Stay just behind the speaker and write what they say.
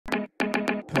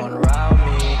Wanna round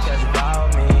me, catch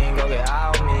about me, go get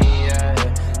out me, yeah.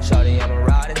 Shawty, I'm a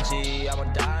riding G, I'm a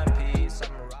dime piece,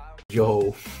 I'm a ride.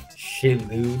 Yo, shit,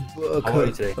 dude. How are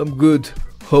you today? I'm good.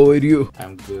 How are you?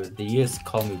 I'm good. Did you just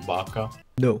call me Baka?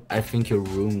 No. I think your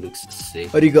room looks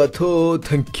sick. Arigato,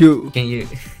 thank you. Can you?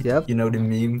 Yep. You know the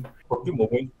meme? PUBG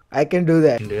Mobile. I can do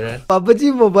that. Can you do that?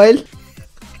 PUBG Mobile.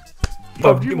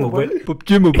 PUBG Mobile.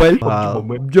 PUBG Mobile. PUBG Wow.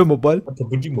 Mobile. PUBG Mobile.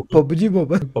 PUBG Mobile. PUBG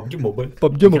Mobile. PUBG Mobile.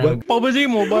 PUBG Mobile. PUBG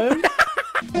Mobile.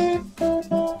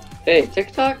 Hey,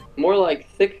 TikTok? More like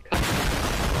thick.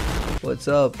 What's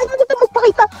up?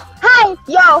 Hi,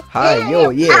 yo. Hi, yo,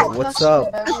 yeah. What's up?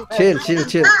 Chill.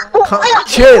 Come,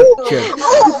 chill.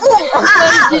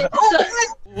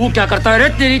 वो क्या करता है रे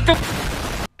तेरी तो?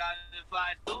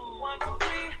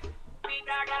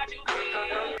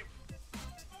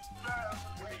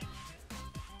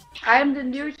 I am the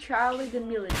new Charlie the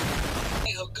Millionaire.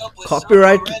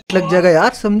 Copyright लग जाएगा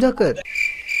यार, समझा कर.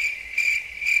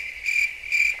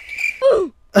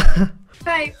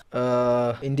 Hi.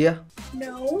 India.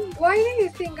 No. Why do you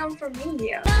think I'm from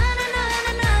India?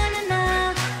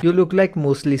 You look like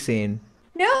MostlySane.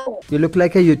 No. You look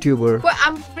like a YouTuber. But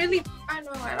I'm really. I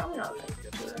know. I don't know.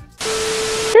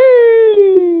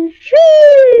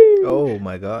 Oh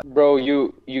my god. Bro,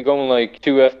 you going like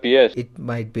 2 FPS? It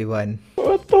might be one.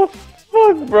 What the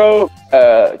fuck, bro?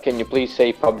 Can you please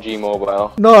say PUBG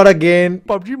Mobile? Not again.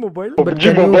 PUBG Mobile.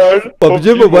 PUBG Mobile.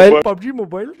 PUBG Mobile. PUBG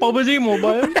Mobile. PUBG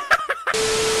Mobile.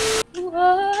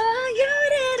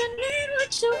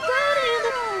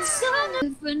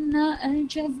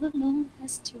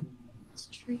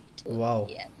 Wow.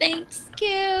 Yeah,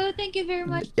 thank you very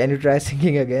much. Can you try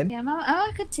singing again? Yeah,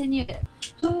 I'll continue it.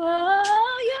 Oh,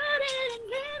 you didn't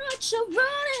get what you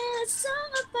wanted a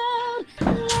song about.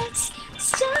 Let's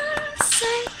just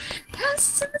say,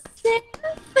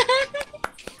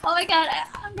 oh my god,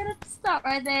 I'm gonna stop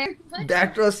right there.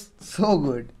 That was so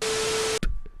good.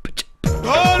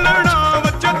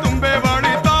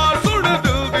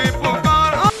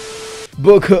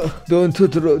 Boka, don't.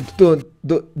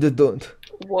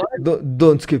 What?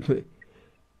 Don't skip me.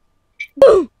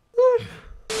 Don't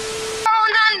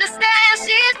understand,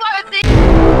 she's worth it.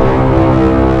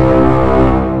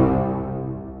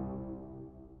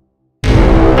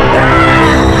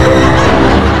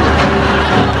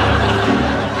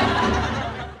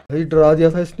 ये डरा दिया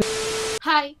था इसने.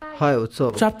 Hi. Hi, what's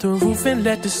up? Drop the roof and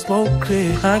let the smoke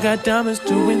clear. I got diamonds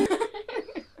doing.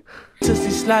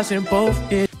 Sissy slides in both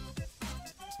ears.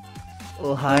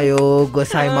 Ohio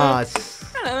gozaimasu.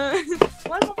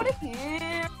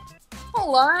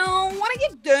 Hello. What are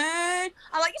you doing?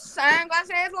 I like your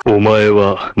sunglasses. お前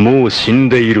はもう死ん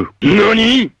でいる。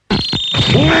何?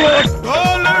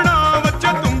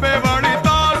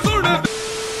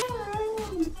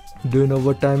 Do you know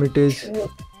what time it is?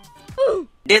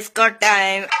 Disco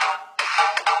time.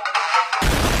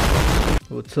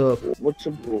 What's up? What's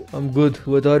up, bro? I'm good.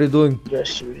 What are you doing?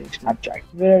 Just using Snapchat.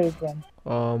 Where are you from?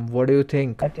 What do you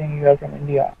think? I think you are from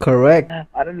India. Correct.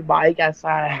 अरे भाई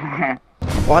कैसा है?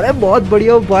 अरे बहुत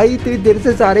बढ़िया भाई, इतनी देर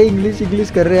से सारे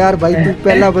इंग्लिश कर रहे हैं यार भाई. तू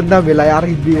पहला बंदा मिला यार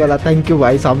हिंदी वाला. थैंक यू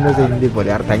भाई, सामने से हिंदी बोले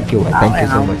यार. थैंक यू भाई, थैंक यू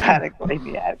सो मच. अरे कोई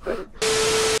भी यार कोई.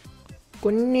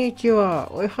 Konnichiwa.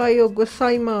 Ohayo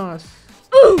gozaimasu.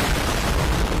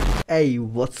 Hey,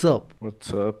 what's up?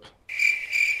 What's up?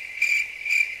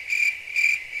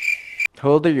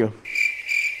 How old are you?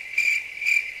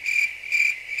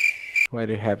 Why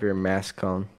do you have your mask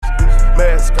on?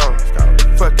 Mask on.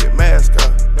 Fucking mask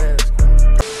on.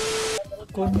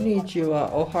 Konnichiwa.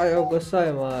 Ohayo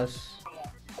gozaimasu.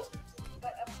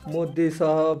 Modi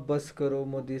साहब बस करो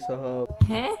मोदी साहब.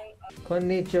 हैं?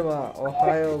 Konnichiwa.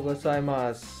 Ohayo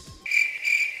gozaimasu.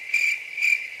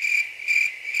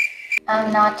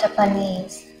 I'm not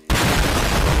Japanese.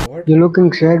 What? You're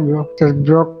looking sad, bro. Just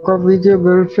broke up with your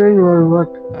girlfriend or what?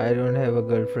 I don't have a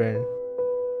girlfriend.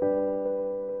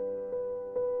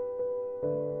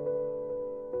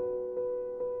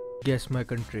 Guess my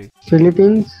country.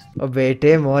 Philippines. अब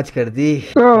बेटे मौज कर दी.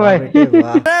 ओ भाई.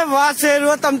 बेटे वाह से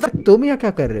रो तुम यहाँ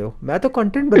क्या कर रहे हो? मैं तो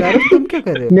कंटेंट बना रहा हूँ, तुम क्या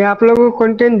कर रहे हो? मैं आप लोगों को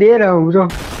कंटेंट दे रहा हूँ, bro.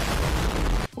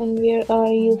 And where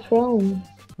are you from?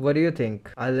 What do you think?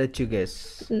 I'll let you guess.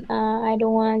 I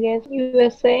don't wanna guess.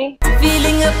 USA.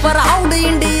 Feeling proud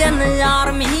Indian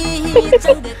army.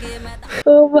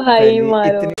 Oh, bhai,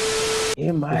 maro.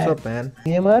 What's up, man?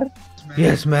 Gamer.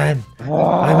 Yes, man.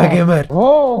 I'm a gamer.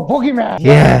 Oh, boogeyman.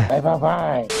 Yeah.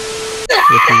 Bye.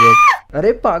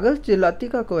 अरे पागल चिल्लाती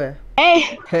का को है? Hey.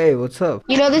 Hey, what's up?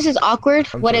 You know this is awkward.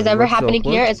 What is ever what's happening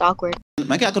awkward? here is awkward.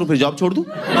 मैं क्या करूं फिर, जॉब छोड़ दूं?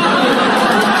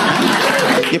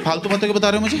 ये फालतू बातें क्यों बता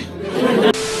रहे हो मुझे?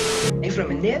 you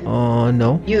from India?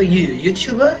 No. You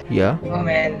YouTuber? Yeah. Oh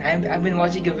man, I've been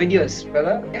watching your videos,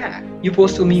 brother. Yeah. You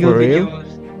post Omegle For real?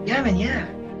 videos. Yeah, man. Yeah.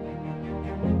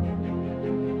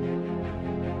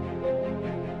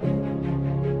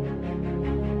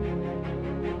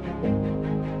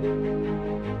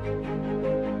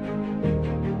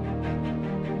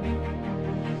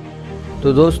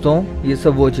 तो दोस्तों ये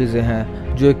सब वो चीज़ें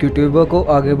हैं जो एक यूट्यूबर को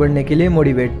आगे बढ़ने के लिए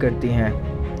मोटिवेट करती हैं।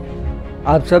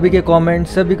 आप सभी के कमेंट,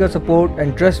 सभी का support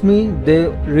and trust me they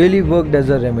really worked as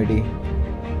a remedy.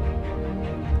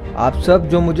 आप सब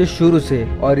जो मुझे शुरू से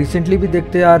और रिसेंटली भी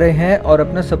देखते आ रहे हैं और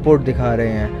अपना सपोर्ट दिखा रहे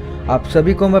हैं, आप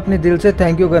सभी को मैं अपने दिल से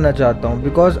थैंक यू करना चाहता हूँ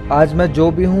बिकॉज आज मैं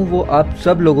जो भी हूँ वो आप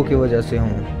सब लोगों की वजह से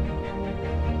हूँ।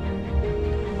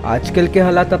 आजकल के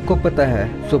हालात आपको पता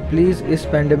है, सो प्लीज़ इस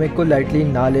पेंडेमिक को लाइटली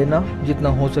ना लेना, जितना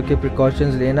हो सके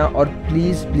प्रिकॉशंस लेना और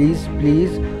प्लीज़ प्लीज़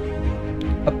प्लीज़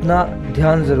अपना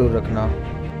ध्यान ज़रूर रखना।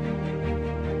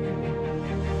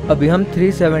 अभी हम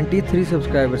 373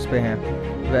 सब्सक्राइबर्स पे हैं।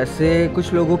 वैसे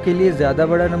कुछ लोगों के लिए ज़्यादा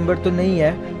बड़ा नंबर तो नहीं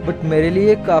है बट मेरे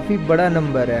लिए काफ़ी बड़ा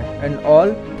नंबर है and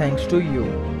all thanks to you.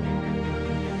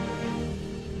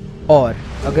 और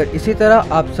अगर इसी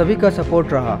तरह आप सभी का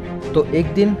सपोर्ट रहा तो एक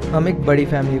दिन हम एक बड़ी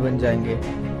फैमिली बन जाएंगे।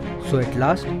 सो at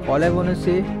last all I want to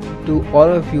से to all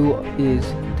of you is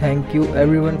thank you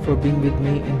everyone for being with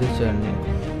me in this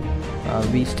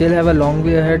journey. We still have a long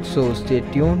way ahead, so stay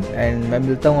tuned and मैं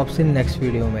मिलता हूँ आपसे next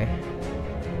video में।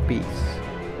 Piece.